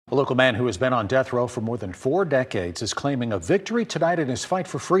A local man who has been on death row for more than 4 decades is claiming a victory tonight in his fight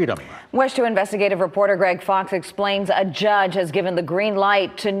for freedom. WESH 2 investigative reporter Greg Fox explains a judge has given the green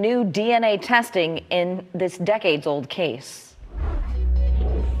light to new DNA testing in this decades-old case.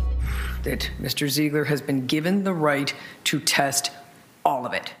 That Mr. Ziegler has been given the right to test all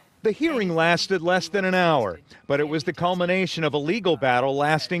of it. The hearing lasted less than an hour, but it was the culmination of a legal battle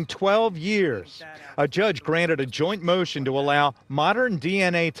lasting 12 years. A judge granted a joint motion to allow modern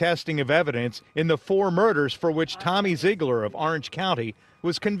DNA testing of evidence in the 4 murders for which Tommy Ziegler of Orange County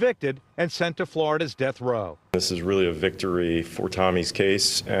was convicted and sent to Florida's death row. This is really a victory for Tommy's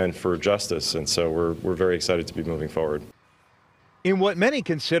case and for justice, and so we're very excited to be moving forward. In what many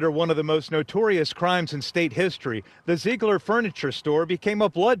consider one of the most notorious crimes in state history, the Ziegler Furniture Store became a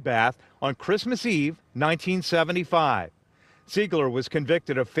bloodbath on Christmas Eve, 1975. Ziegler was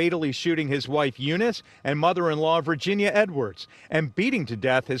convicted of fatally shooting his wife Eunice and mother-in-law Virginia Edwards and beating to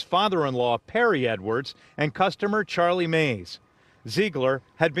death his father-in-law Perry Edwards and customer Charlie Mays. Ziegler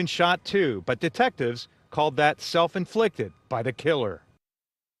had been shot too, but detectives called that self-inflicted by the killer.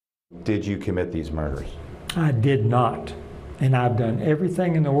 Did you commit these murders? I did not. And I've done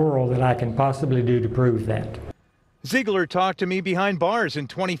everything in the world that I can possibly do to prove that. Ziegler talked to me behind bars in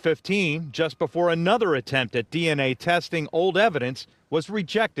 2015, just before another attempt at DNA testing old evidence was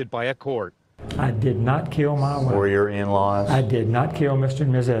rejected by a court. I did not kill my wife. Or your in-laws? I did not kill Mr.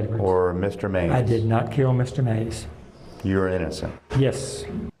 and Ms. Edwards. Or Mr. Mays? I did not kill Mr. Mays. You're innocent? Yes.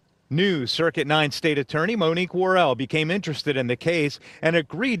 New Circuit 9 State Attorney Monique Worrell became interested in the case and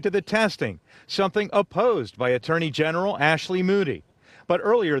agreed to the testing, something opposed by Attorney General Ashley Moody. But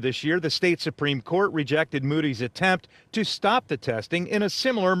earlier this year, the state Supreme Court rejected Moody's attempt to stop the testing in a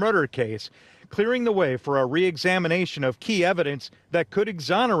similar murder case, clearing the way for a re-examination of key evidence that could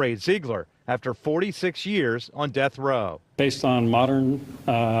exonerate Ziegler after 46 years on death row. Based on modern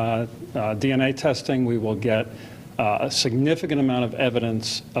DNA testing, we will get a significant amount of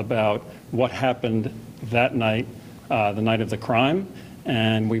evidence about what happened that night, the night of the crime,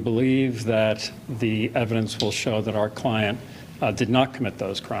 and we believe that the evidence will show that our client did not commit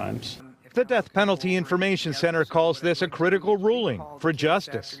those crimes. The Death Penalty Information Center calls this a critical ruling for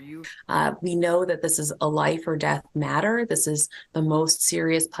justice. We know that this is a life or death matter. This is the most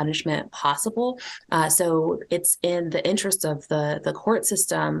serious punishment possible. So it's in the interest of the court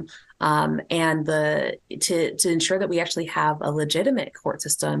system and to ensure that we actually have a legitimate court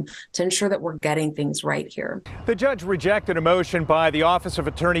system to ensure that we're getting things right here. The judge rejected a motion by the Office of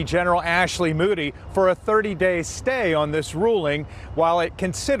Attorney General Ashley Moody for a 30-day stay on this ruling while it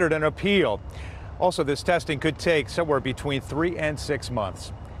considered an appeal. Also, this testing could take somewhere between 3 and 6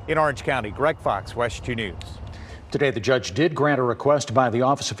 months. In Orange County, Greg Fox, WESH 2 News. Today, the judge did grant a request by the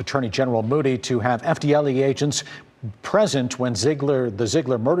Office of Attorney General Moody to have FDLE agents present when the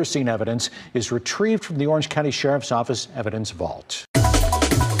Ziegler murder scene evidence is retrieved from the Orange County Sheriff's Office evidence vault.